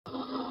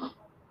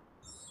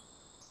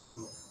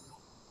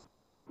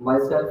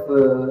Myself,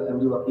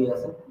 MD Waqui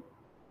Ahsan,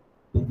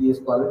 PG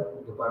scholar,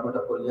 Department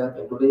of Kulliyate,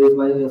 and today is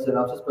my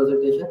synopsis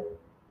presentation.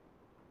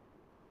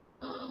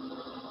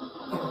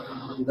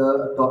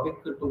 The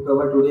topic to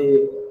cover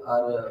today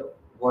are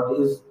what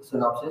is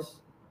synopsis,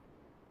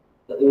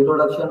 the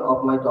introduction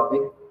of my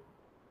topic,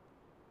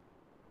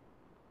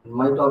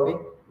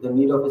 the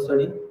need of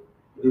study,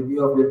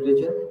 review of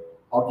literature,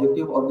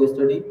 objective of the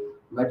study,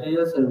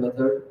 materials and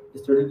method,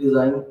 study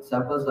design,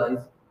 sample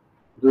size,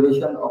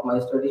 duration of my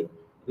study,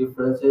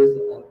 references,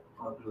 and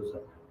conclusion.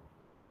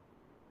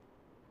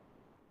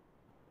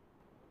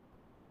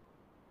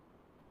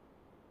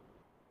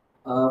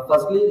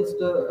 Firstly,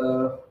 just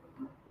uh,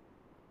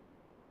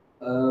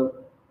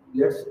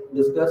 let's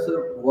discuss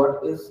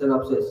what is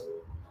synopsis.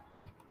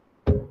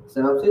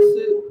 Synopsis,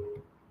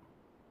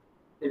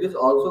 it is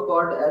also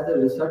called as a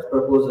research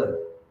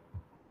proposal.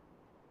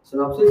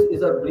 Synopsis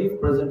is a brief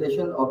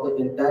presentation of the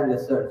entire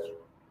research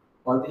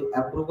for the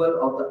approval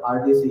of the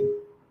RDC.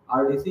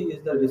 RDC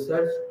is the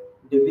Research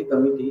Degree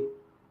Committee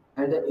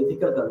and the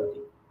Ethical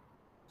Committee.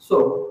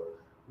 So,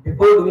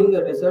 before doing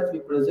the research, we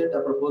present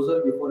a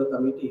proposal before a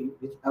committee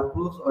which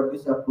approves or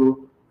disapproves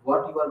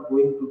what you are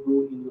going to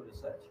do in your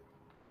research.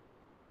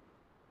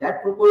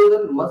 That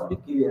proposal must be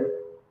clear,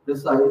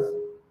 precise,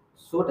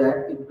 so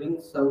that it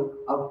brings some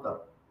outcome.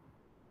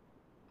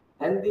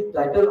 And the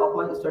title of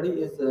my study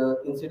is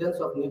Incidence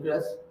of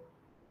Niqras,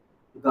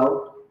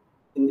 Gout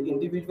in the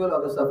individual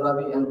of the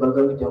Safrawi and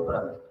Balgami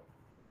temperament.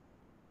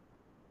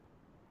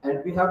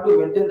 And we have to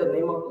maintain the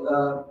name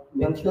of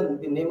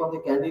mention the name of the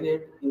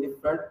candidate in the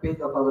front page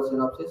of our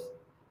synopsis.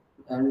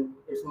 And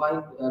it's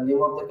my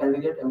name of the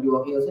candidate, MD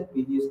Waqi Ahsan,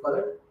 PG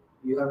scholar.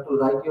 You have to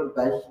write your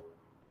badge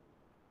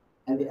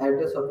and the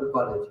address of your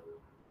college.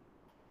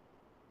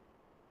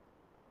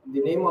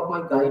 The name of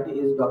my guide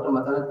is Dr.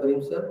 Matanat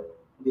Karim sir,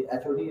 the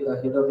HOD,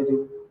 head of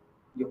the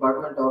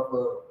Department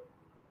of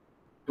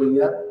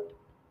Kulliyate.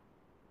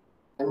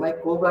 And my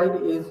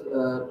co-guide is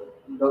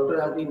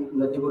Dr. M.D.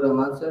 Najibur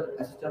Rahman sir,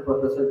 Assistant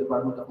Professor,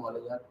 Department of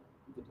Knowledge,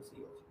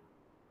 GTCH.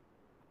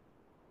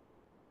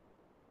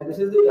 And this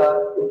is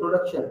the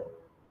introduction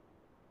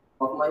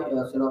of my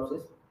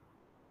synopsis.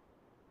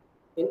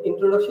 In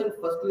introduction,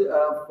 firstly,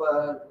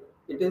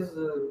 it is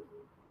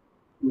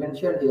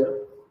mentioned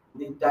here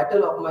the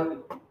title of my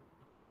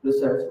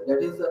research,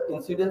 that is the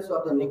incidence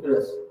of the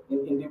Niqras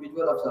in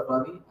individual of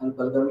Safrawi and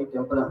Balgami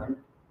temperament.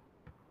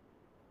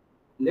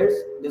 Let's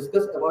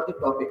discuss about the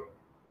topic.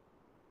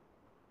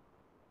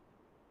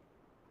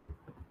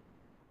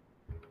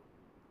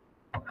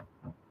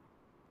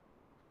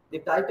 The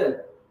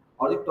title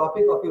or the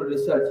topic of your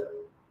research,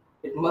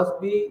 it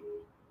must be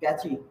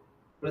catchy,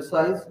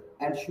 precise,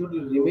 and should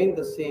remain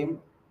the same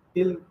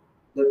till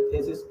the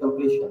thesis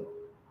completion.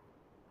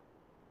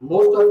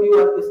 Most of you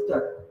are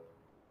stuck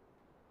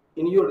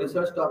in your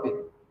research topic.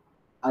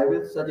 I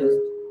will suggest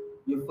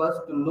you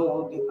first to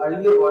know the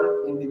earlier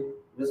work in the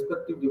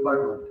respective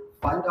department.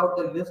 Find out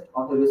the list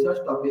of the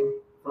research topic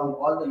from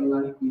all the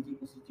Unani PG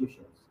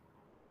institutions.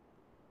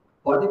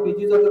 For the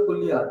PGs of the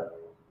Kulliyate,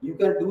 you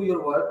can do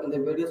your work in the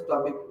various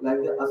topics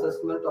like the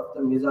assessment of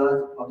the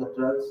mizaj of the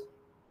drugs,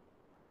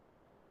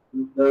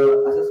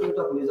 the assessment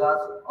of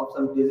mizaj of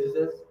some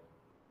diseases,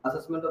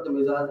 assessment of the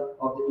mizaj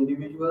of the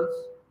individuals.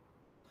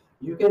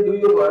 You can do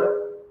your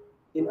work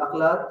in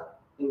akhlaq,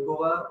 in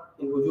Kuwa,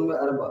 in Hujum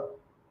Arba,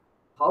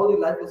 how the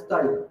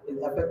lifestyle is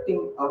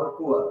affecting our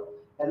Kuwa,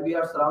 and we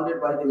are surrounded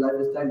by the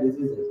lifestyle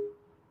diseases.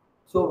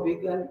 So we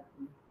can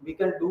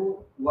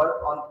do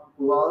work on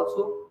Kuwa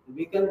also.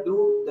 We can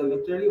do the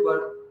literary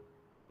work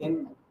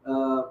in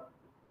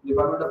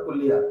Department of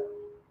Kulliyate.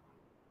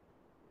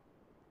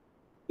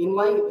 In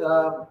my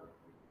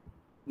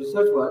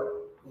research work,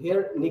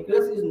 here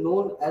Niqras is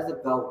known as a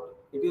gout.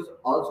 It is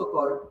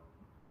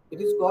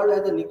called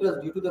as the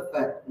Niqras due to the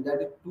fact that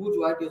the two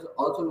joint is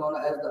also known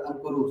as the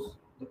ankurus.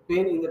 The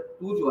pain in the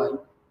two joint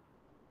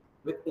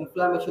with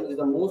inflammation is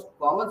the most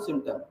common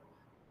symptom.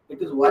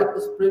 It is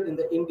widespread in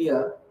the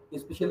India,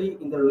 especially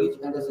in the rich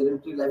and the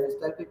sedentary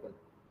lifestyle people.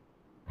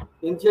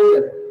 In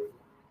general,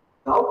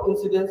 gout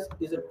incidence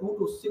is a 2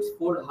 to 6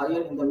 fold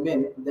higher in the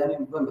men than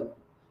in women.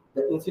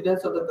 The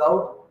incidence of the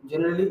gout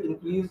generally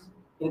increases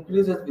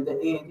with the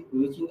age,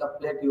 reaching a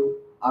plateau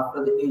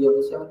after the age of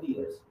the 70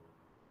 years.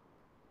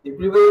 The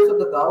prevalence of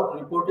the gout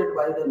reported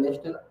by the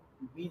National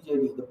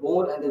BJD, the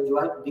Bone and the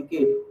Joint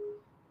Decade.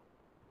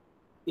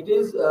 It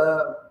is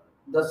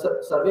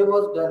the survey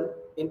was done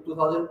in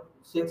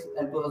 2006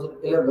 and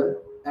 2011,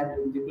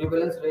 and the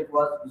prevalence rate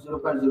was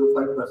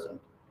 0.05%.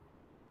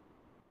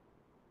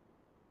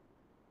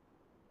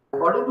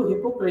 According to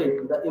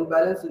Hippocrates, the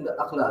imbalance in the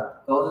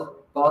akhlaq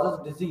causes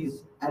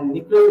disease, and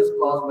Niqras is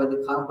caused by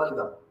the kham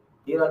balgam.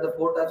 Here are the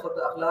four types of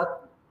the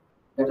akhlaq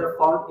that are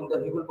found in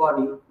the human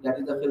body, that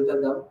is the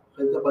khilta dam,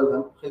 khilta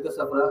balgam, khilta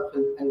safra,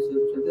 and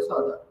khilta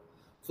sada.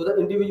 So the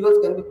individuals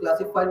can be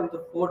classified into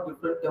four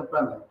different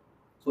temperaments.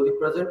 So the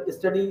present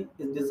study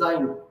is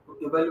designed to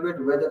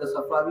evaluate whether the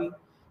Safrawi,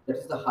 that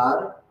is the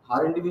har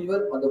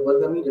individual, or the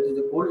Balgami, that is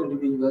the cold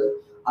individual,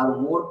 are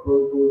more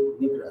prone to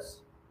Niqras.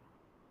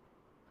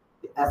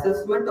 The The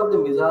assessment of the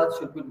mizaj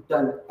should be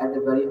done at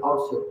the very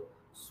outset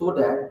so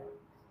that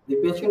the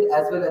patient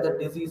as well as the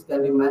disease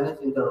can be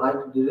managed in the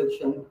right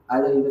direction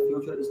either in the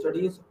future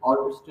studies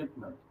or its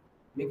treatment.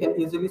 We can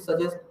easily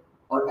suggest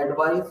or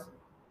advise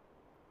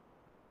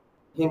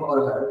him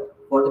or her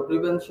for the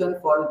prevention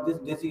for this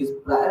disease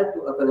prior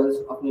to occurrence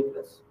of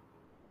Niqras.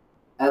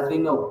 As we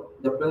know,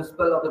 the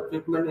principle of the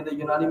treatment in the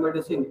Unani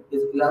medicine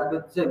is ilaj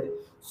with zid.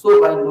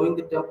 So, by knowing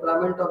the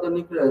temperament of the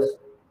Niqras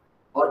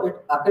or its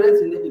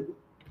occurrence in the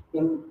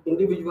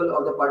individual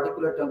of the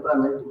particular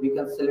temperament, we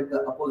can select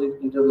the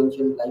opposite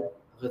intervention like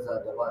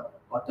ghiza dawa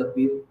or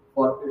tadbir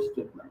for its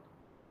treatment.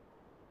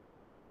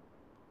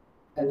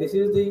 And this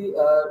is the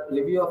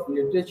review of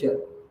literature.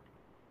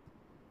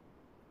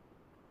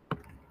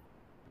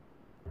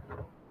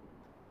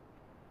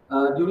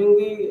 During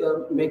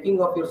the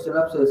making of your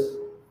synopsis,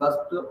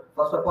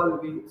 first of all,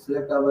 we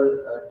select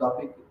our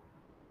topic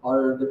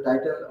or the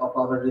title of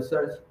our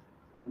research.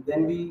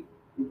 Then we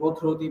go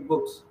through the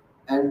books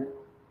and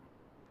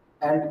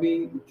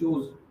we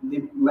choose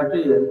the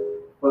material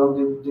from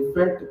the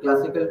different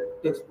classical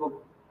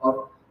textbook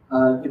of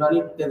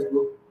Unani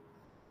textbook.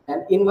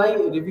 And in my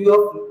review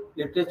of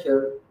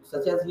literature,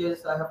 such as here,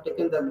 I have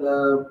taken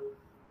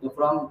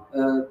from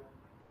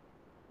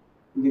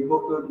the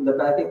book the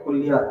Kayate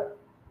Kulliyate.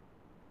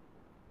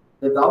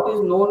 The gout is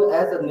known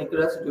as a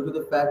Niqras due to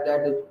the fact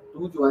that the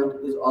two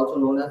joint is also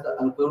known as the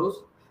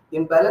ankylosing.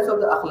 Imbalance of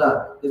the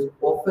akhlaq is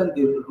often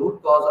the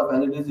root cause of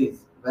any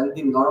disease. When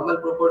the normal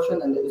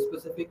proportion and the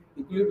specific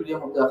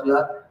equilibrium of the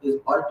akhlaq is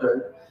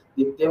altered,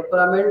 the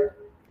temperament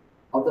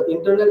of the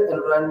internal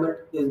environment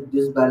is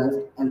disbalanced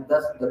and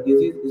thus the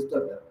disease is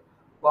developed.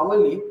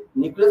 Commonly,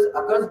 Niqras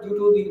occurs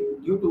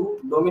due to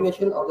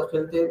domination of the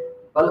khilte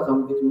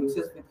balgham which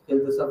mixes with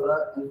khilte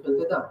safra and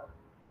khilte dam.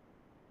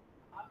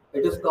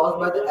 It is caused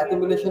by the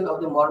accumulation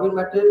of the morbid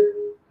matter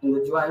in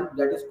the joint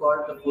that is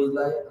called the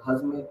fuzlai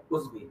hazme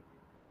uzvi.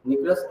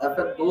 Niqras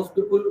affect those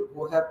people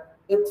who have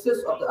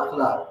excess of the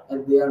akhlaq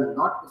and they are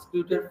not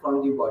excreted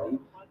from the body.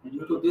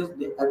 Due to this,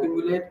 they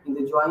accumulate in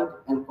the joint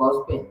and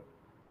cause pain.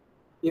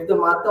 If the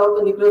mata of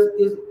the Niqras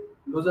is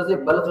loses a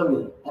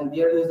balgami and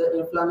there is an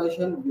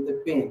inflammation with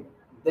the pain,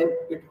 then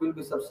it will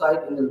be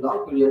subside in a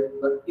long period.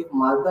 But if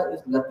mata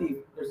is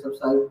latif, it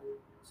subsides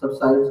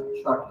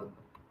shortly.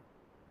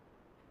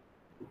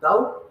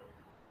 Gout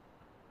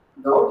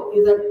Gout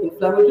is an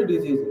inflammatory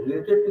disease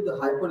related to the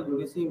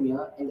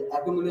hyperuricemia and the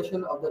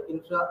accumulation of the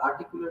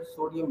intra-articular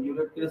sodium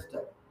urate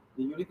crystal.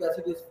 The uric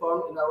acid is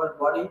formed in our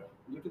body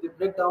due to the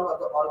breakdown of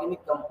the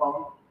organic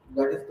compound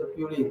that is the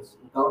purines.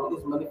 Gout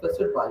is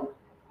manifested by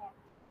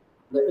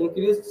the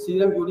increased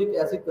serum uric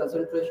acid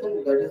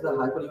concentration that is the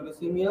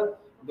hyperuricemia,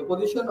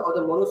 deposition of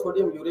the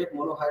monosodium urate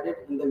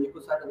monohydrate in the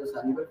leukocyte of the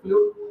synovial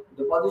fluid,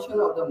 deposition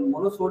of the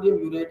monosodium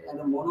urate and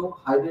the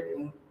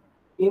monohydrate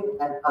in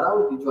and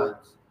around the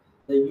joints.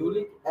 The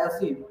uric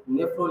acid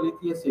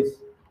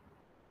nephrolithiasis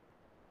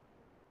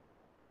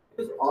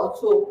is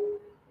also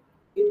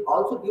it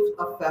also gives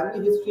a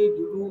family history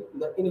due to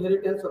the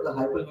inheritance of the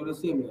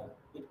hyperuricemia.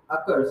 Its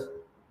occurrence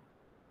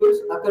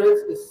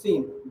is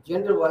seen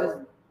gender-wise.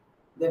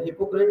 The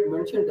Hippocrates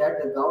mentioned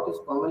that the gout is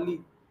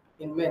commonly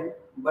in men,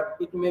 but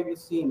it may be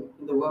seen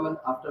in the women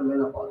after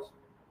menopause.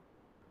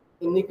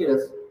 In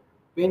Niqras,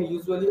 pain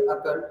usually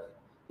occurs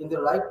in the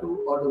right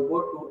two or the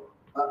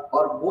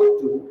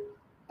both two,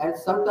 and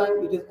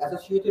sometimes it is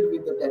associated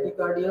with the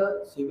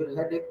tachycardia, severe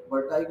headache,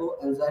 vertigo,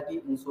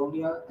 anxiety,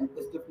 insomnia, and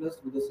stiffness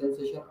with the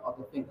sensation of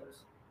the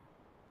fingers.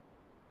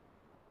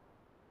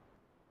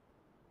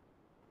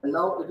 And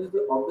now it is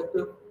the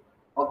objective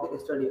of the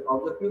study.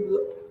 Objective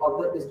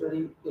of the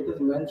study, it is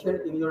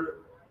mentioned in your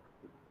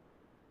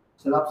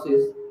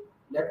synopsis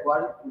that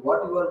what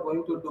you are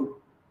going to do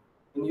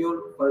in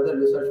your further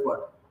research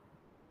work.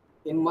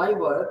 In my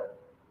work,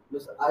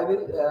 I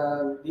will.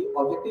 The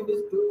objective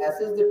is to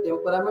assess the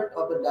temperament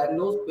of the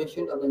diagnosed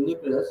patient of the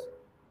Niqras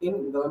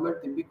in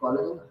government TB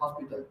college and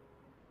hospital,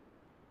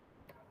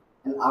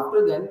 and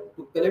after then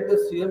to collect the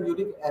serum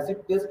uric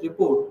acid test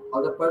report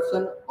of the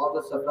person of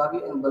the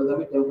Safravi and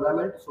Balgami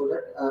temperament, so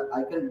that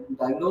I can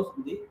diagnose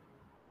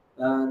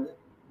uh,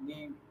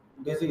 the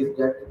disease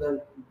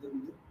that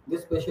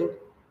this patient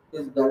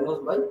is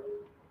diagnosed by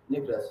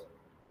Niqras.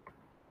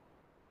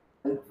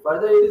 And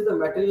further, it is the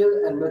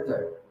material and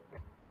method.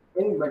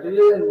 In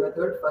material and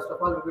method, first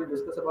of all, we will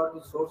discuss about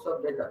the source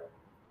of data.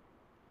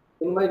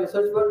 In my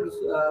research work,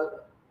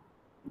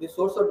 the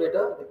source of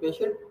data, the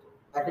patient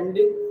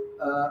attending,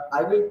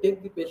 I will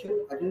take the patient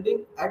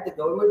attending at the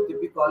government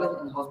TB college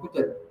and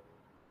hospital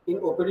in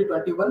OPD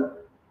 21,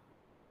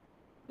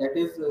 that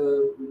is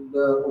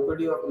the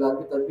OPD of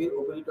Lalbi Tadbir,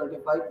 OPD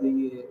 25,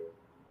 the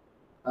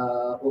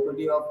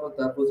OPD of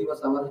Tapuzi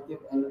was Samajitiv,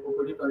 and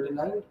OPD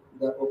 29,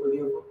 the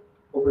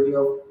OPD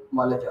of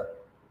Malaja.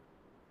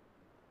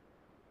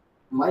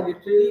 My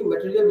literary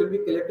material will be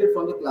collected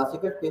from the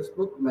classical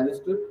textbook,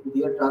 manuscript,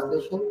 their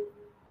translation,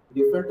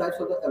 different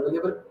types of the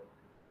available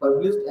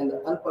published and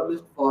the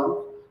unpublished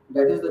forms,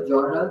 that is the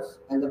journals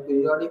and the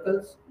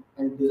periodicals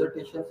and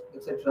dissertations,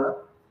 etc.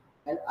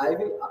 And I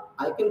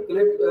can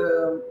collect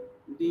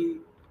the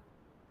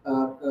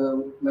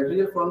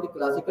material from the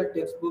classical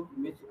textbook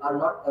which are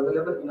not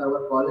available in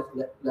our college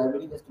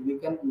library. Just we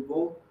can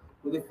go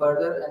to the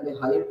further and the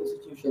higher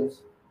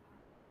institutions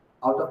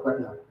out of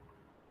Patna.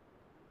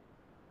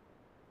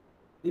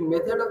 The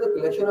method of the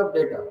collection of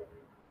data.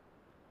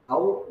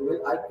 How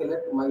will I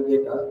collect my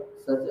data?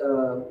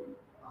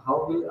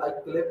 How will I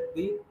collect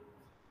the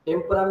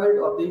temperament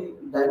of the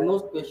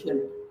diagnosed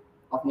patient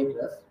of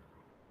Niqras?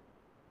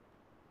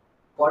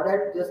 For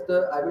that, just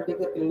I will take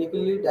a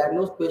clinically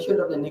diagnosed patient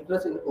of the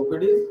Niqras in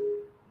OPDs,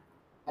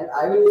 and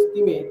I will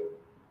estimate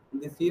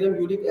the serum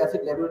uric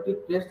acid laboratory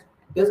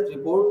test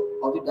report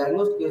of the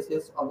diagnosed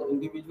cases of the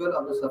individual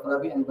of the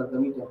Safravi and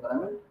Bargami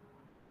temperament.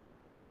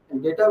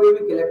 And data will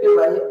be collected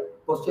by a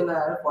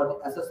questionnaire for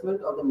the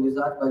assessment of the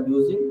mizaj by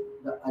using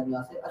the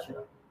Ajnase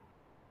Ashra.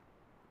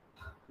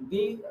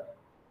 The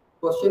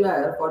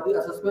questionnaire for the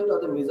assessment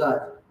of the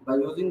mizaj by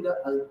using the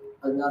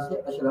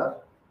Ajnase Ashra,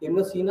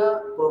 Ibn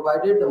Sina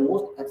provided the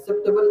most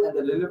acceptable and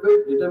the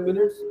relevant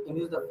determinants in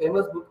his the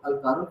famous book Al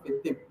Qanun fi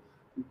Tib.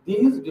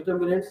 These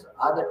determinants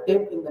are the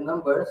 10 in the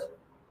numbers,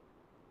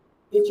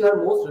 which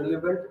are most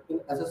relevant in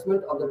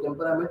assessment of the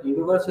temperament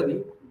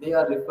universally. They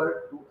are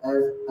referred to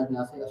as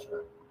Ajnase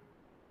Ashra.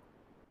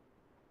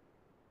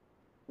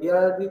 Here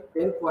are the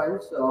 10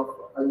 points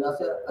of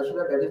Ajnase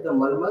Ashra, that is the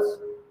Malmas,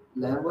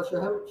 Lahm wa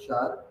Shahm,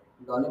 Shar,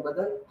 Dawn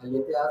Badan,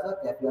 Hayat Aza,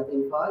 Kafiyat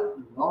Infal,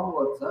 Nom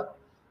Waqsa,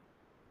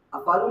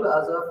 Afalul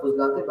Aza,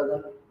 Fuzlat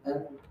Badan,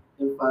 and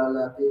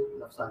Infalat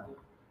Nafsani.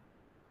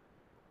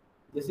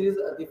 This is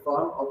the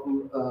form of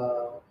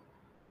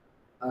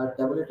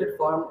tabulated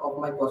form of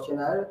my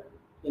questionnaire,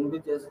 in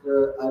which just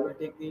I will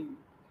take the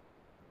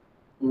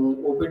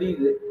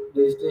OPD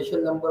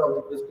registration number of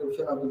the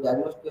prescription of the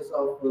diagnosed case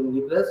of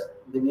Niqras,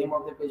 the name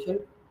of the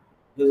patient,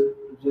 his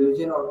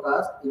religion or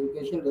caste,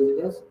 education,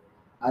 residence,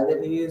 either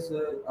he is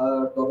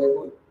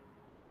tobacco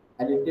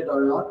addicted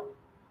or not.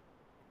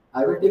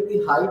 I will take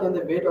the height and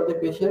the weight of the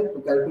patient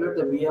to calculate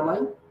the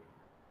BMI,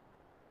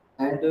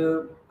 and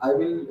I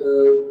will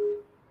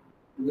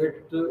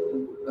get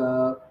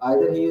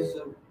either he is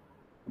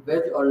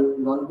veg or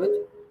non-veg,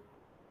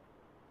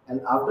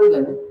 and after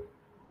then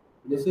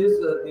this is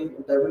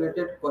the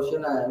tabulated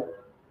questionnaire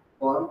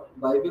form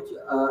by which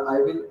I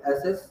will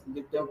assess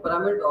the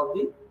temperament of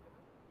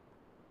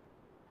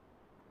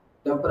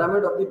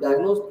the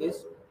diagnosed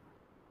case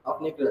of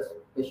Niqras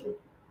patient.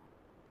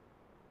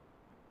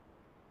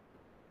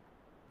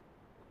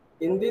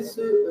 In this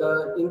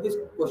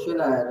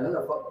questionnaire,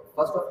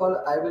 first of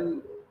all, I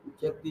will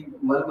check the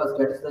malmas,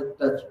 that is the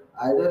touch.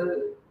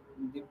 Either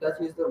the touch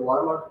is the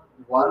warm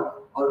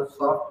or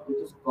soft, which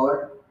is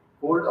called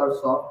cold or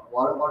soft,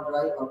 warm or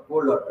dry, or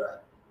cold or dry.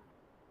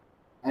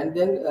 And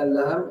then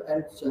Laham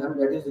and Shaham,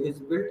 that is his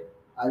build.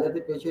 Either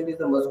the patient is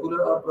the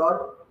muscular or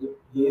broad, if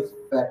he is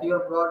fatty or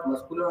broad,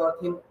 muscular or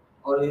thin,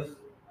 or he is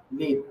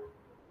lean.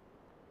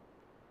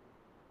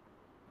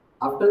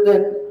 After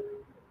then,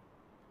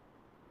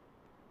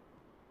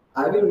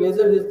 I will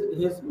measure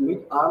his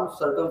mid-arm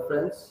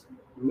circumference.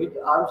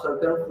 Mid-arm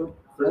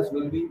circumference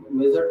will be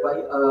measured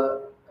by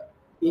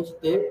inch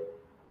tape,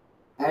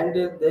 and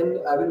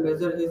then I will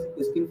measure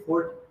his skin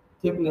fold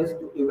thickness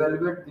to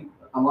evaluate the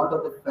amount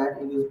of the fat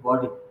in his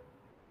body.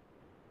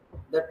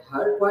 The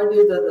third point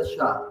is the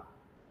Shah,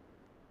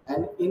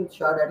 and in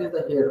Shah, that is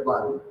the hair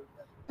ball,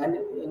 and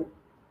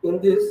in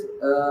this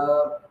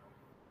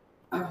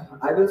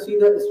I will see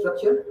the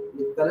structure,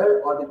 the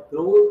color or the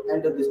growth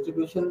and the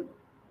distribution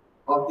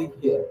of the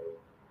hair.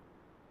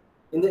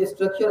 In the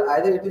structure,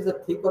 either it is a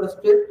thick or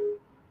straight,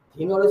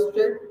 thin or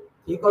straight,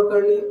 thick or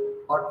curly,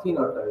 or thin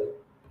or curly.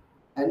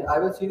 And I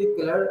will see the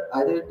color,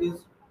 either it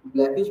is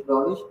blackish,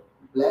 brownish,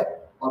 black,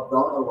 or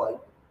brown or white.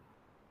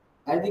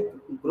 And the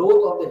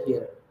growth of the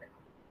hair.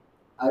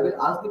 I will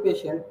ask the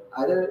patient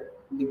either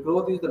the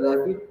growth is the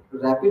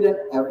rapid and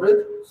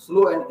average,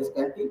 slow and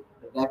scanty,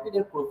 rapid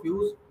and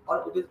profuse,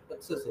 or it is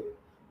excessive.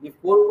 The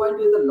fourth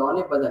point is the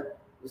lone badan.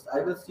 Yes,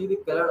 I will see the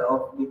color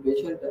of the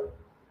patient.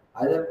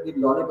 Either the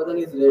lone badan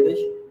is reddish,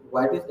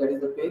 whitish, that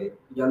is the pale,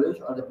 yellowish,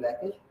 or the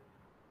blackish.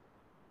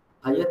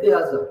 Hayate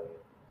Azam.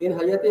 In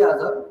Hayate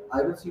Azam,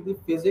 I will see the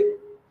physique.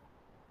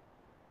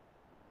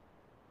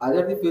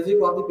 Either the physique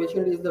of the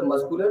patient is the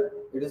muscular,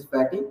 it is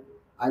fatty,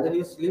 either he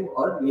is slim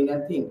or lean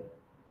and thin.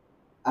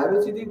 I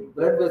will see the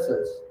blood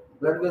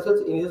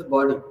vessels in his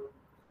body.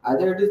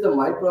 Either it is the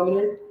mild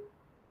prominent,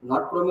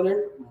 not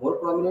prominent, more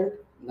prominent,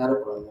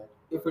 narrow prominent.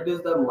 If it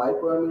is the mild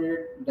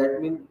prominent,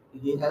 that means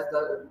he has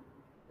the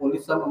only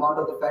some amount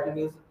of the fat in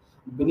his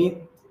beneath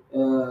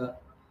uh,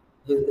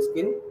 his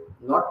skin.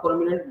 Not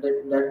prominent,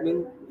 that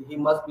means he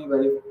must be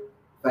very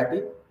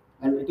fatty.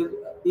 And it is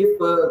if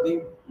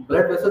the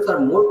blood vessels are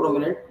more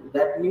prominent,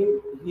 that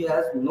means he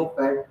has no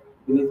fat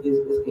beneath his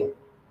skin.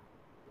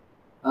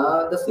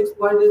 The sixth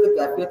point is the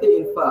Kafiyate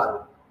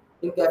Infal.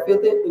 In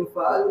Kafiyate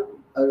Infal,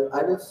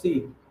 I will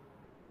see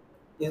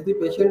is the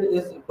patient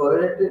is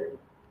tolerated,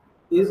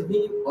 is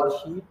he or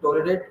she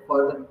tolerate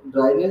for the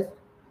dryness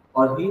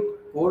or heat,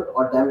 cold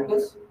or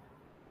dampness.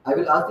 I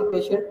will ask the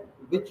patient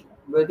which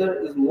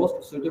weather is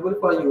most suitable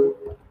for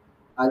you.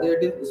 either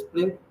it is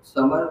spring,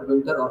 summer,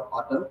 winter, or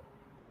autumn.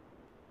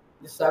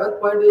 The seventh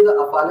point is the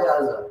afale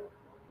aza.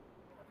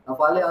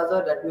 Afale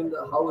aza, that means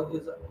how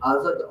his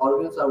aza, the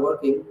organs are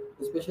working,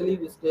 especially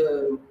this,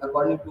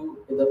 according to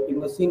the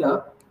Ibn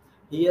Sina,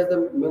 he has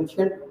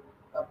mentioned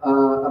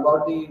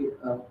about the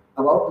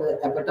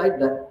appetite,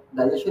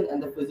 digestion,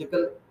 and the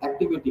physical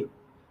activity.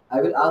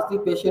 I will ask the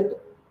patient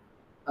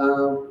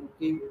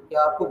कि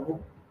क्या आपको भूख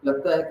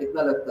लगता है,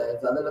 कितना लगता है,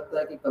 ज़्यादा लगता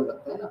है कि कम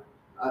लगता है ना,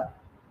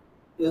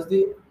 is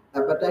the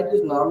appetite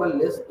is normal,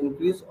 less,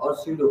 increase, or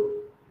pseudo.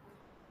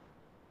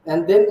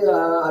 And then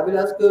I will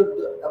ask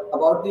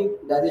about the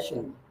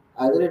digestion.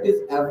 Either it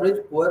is average,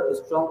 poor,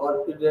 strong,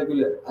 or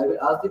irregular. I will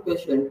ask the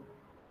patient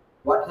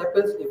what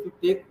happens if you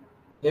take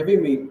heavy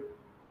meal,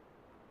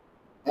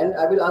 and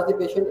I will ask the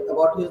patient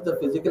about his the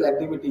physical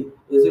activity.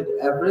 Is it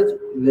average,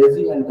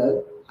 lazy and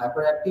dull,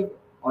 hyperactive,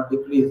 or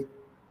decreased?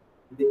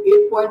 The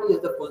eighth point is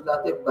the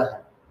fuzlate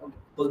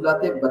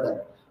badan.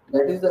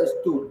 That is the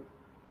stool.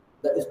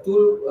 The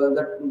stool,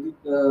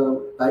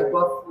 the type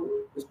of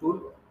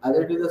stool,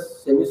 either it is a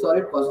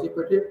semi-solid,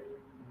 constipated,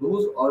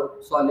 loose, or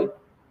solid,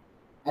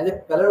 and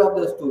the color of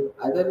the stool,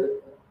 either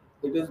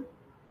it is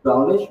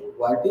brownish,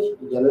 whitish,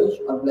 yellowish,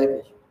 or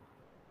blackish.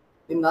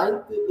 The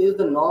ninth is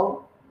the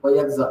norm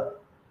Vayaxa.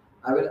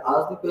 I will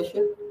ask the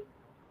patient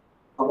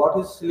about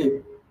his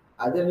sleep.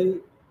 Either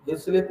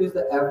his sleep is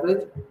the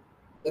average,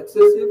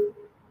 excessive,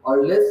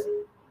 or less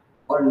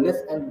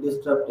and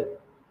disrupted.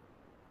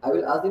 I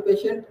will ask the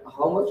patient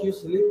how much you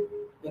sleep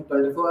in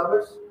 24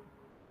 hours.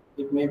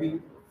 It may be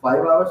 5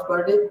 hours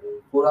per day,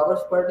 4 hours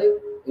per day,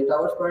 8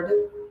 hours per day.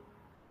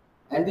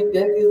 And the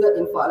 10th is the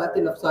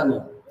infalati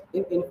nafsaniya.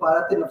 In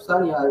infalati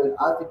nafsaniya, I will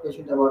ask the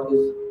patient about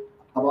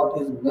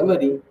his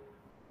memory.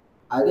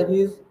 Either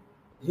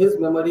his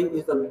memory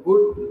is a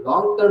good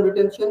long-term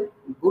retention,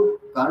 good,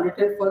 can't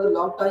retain for the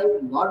long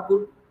time, not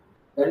good,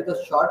 that is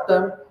the short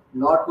term,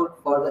 not good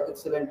for the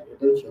excellent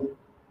retention.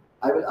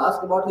 I will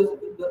ask about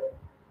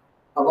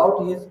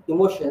his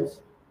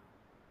emotions.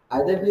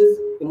 Either his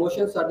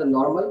emotions are the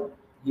normal,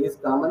 he is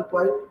calm and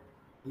quiet,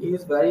 he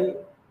is very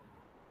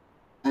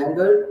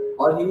angered,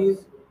 or he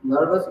is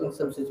nervous in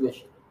some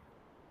situation.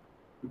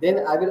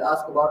 Then I will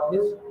ask about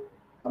his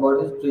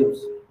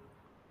dreams.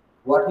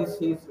 What he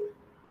sees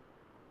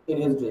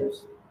in his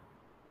dreams.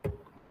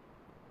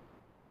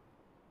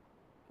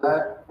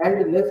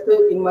 And next,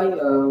 in my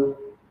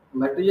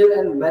material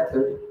and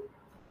method,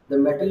 the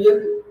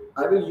material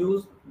I will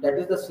use, that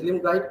is the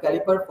slim guide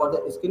caliper for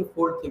the skin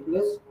fold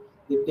thickness,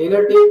 the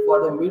tailor tape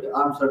for the mid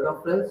arm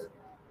circumference,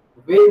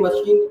 weight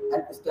machine,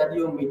 and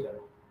stadiometer.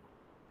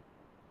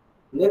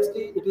 Next,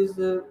 it is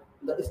the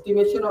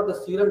estimation of the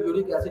serum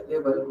uric acid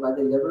level by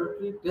the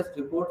laboratory test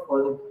report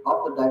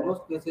of the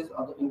diagnosed cases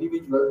of the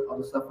individual of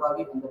the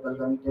Safrawi and the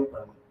Balgami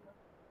temperament.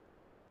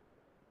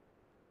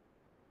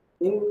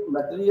 In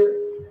material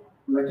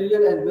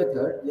and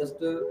method, just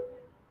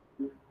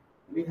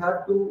we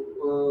have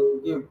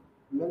to give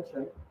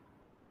mention.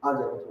 आ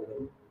जाएगा थोड़ी देर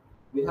में.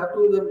 We have to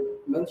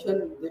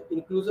mention the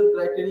inclusion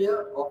criteria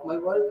of my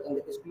work and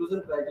the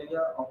exclusion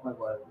criteria of my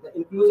work. The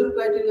inclusion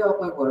criteria of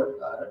my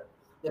work are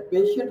the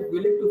patient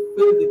willing to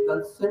fill the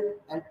consent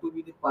and to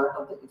be the part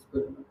of the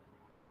experiment.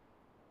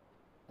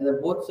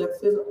 And both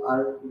sexes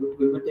will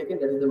be taken,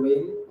 that is the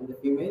male and the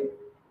female.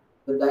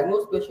 The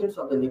diagnosed patients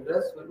of the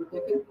Niqras will be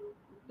taken,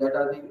 that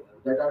are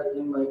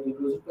in my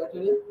inclusion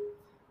criteria.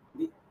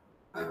 The,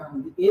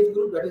 the age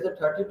group, that is the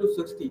 30 to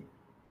 60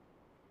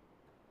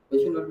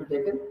 patient will be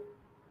taken.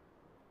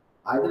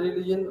 Either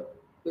religion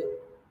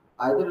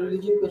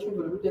patient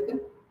will be taken.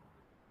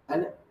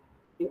 And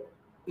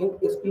in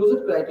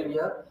exclusion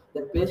criteria,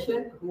 the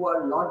patient who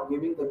are not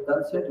giving the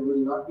consent will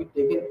not be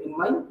taken in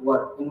my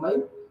work, in my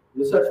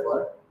research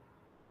work.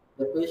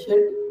 The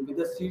patient with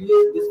a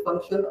serious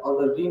dysfunction of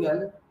the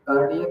renal,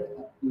 cardiac,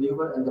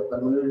 liver, and the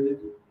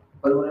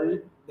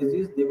pulmonary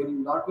disease, they will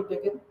not be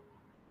taken.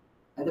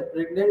 And the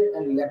pregnant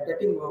and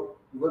lactating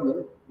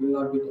women will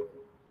not be taken.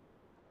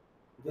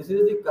 This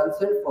is the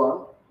consent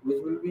form which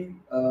will be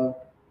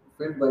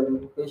filled by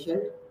the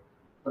patient.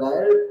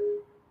 Prior,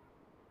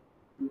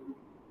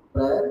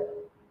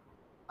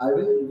 I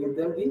will give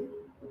them the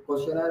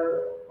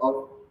questionnaire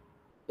of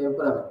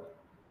temperament.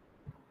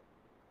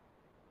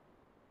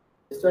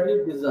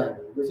 Study design.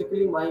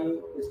 Basically, my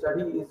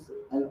study is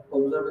an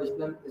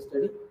observational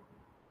study,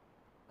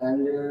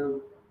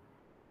 and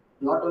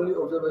not only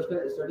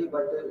observational study,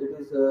 but it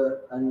is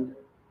an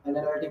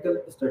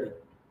analytical study.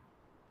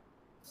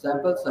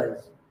 Sample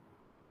size: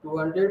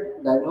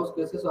 200 diagnosed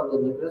cases of the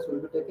Niqras will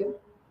be taken.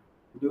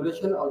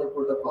 Duration of the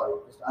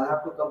protocol: I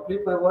have to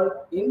complete my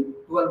work in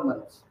 12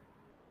 months.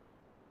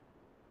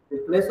 The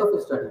place of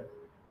study: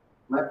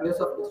 my place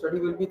of study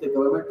will be the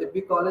Government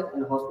Tibbi College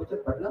and Hospital,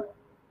 Patna.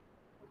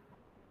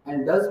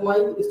 And does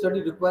my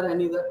study require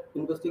any other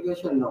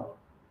investigation? No.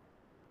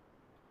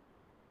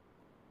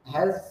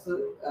 Has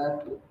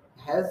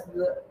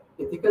the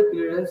ethical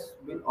clearance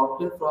been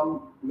obtained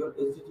from your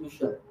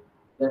institution?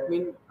 That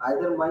means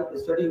either my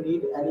study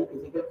need any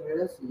ethical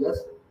clearance. Yes,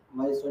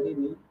 my study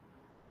need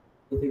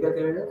ethical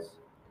clearance.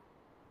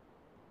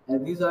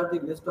 And these are the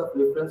list of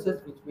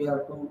references which we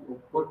have to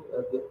put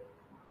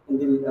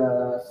in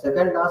the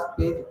second last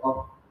page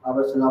of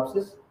our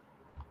synopsis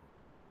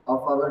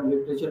of our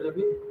literature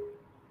review.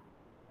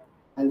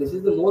 And this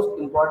is the most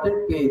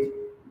important page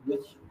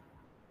which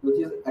which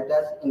is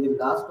attached in the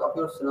last of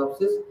your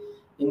synopsis,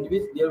 in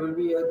which there will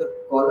be the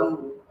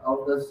column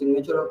of the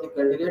signature of the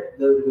candidate,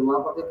 the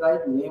remark of the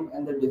guide, name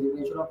and the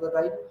designation of the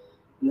guide,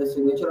 and the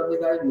signature of the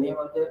guide, name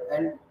of the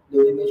and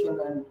designation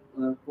and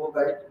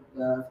co-guide,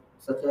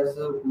 such as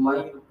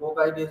my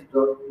co-guide is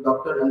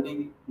Dr.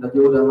 Andy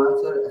Najibur Rahman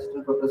sir,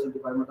 Assistant Professor,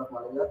 Department of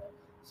Malaria,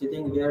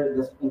 sitting here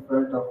just in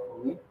front of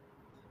me,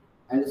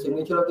 and the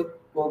signature of the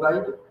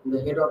co-guide,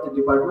 the head of the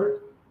department,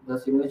 the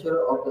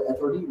signature of the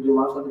HOD,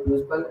 remarks of the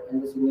principal,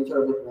 and the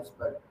signature of the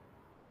principal.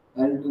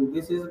 And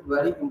this is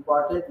very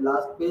important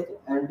last page,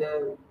 and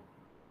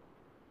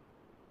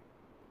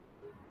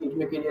it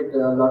may create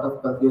a lot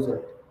of confusion.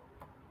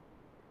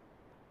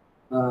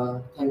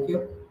 Thank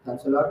you.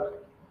 Thanks a lot.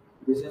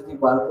 This is the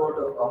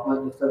barcode of my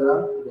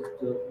Instagram. Just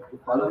to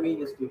follow me,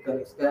 just you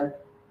can scan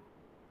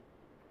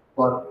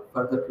for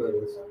further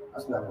queries.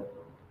 Assalamu alaikum.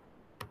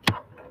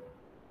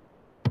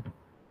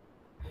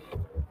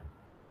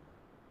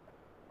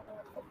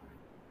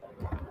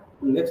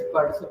 Next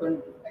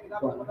participant,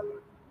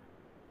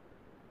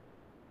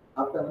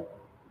 after me.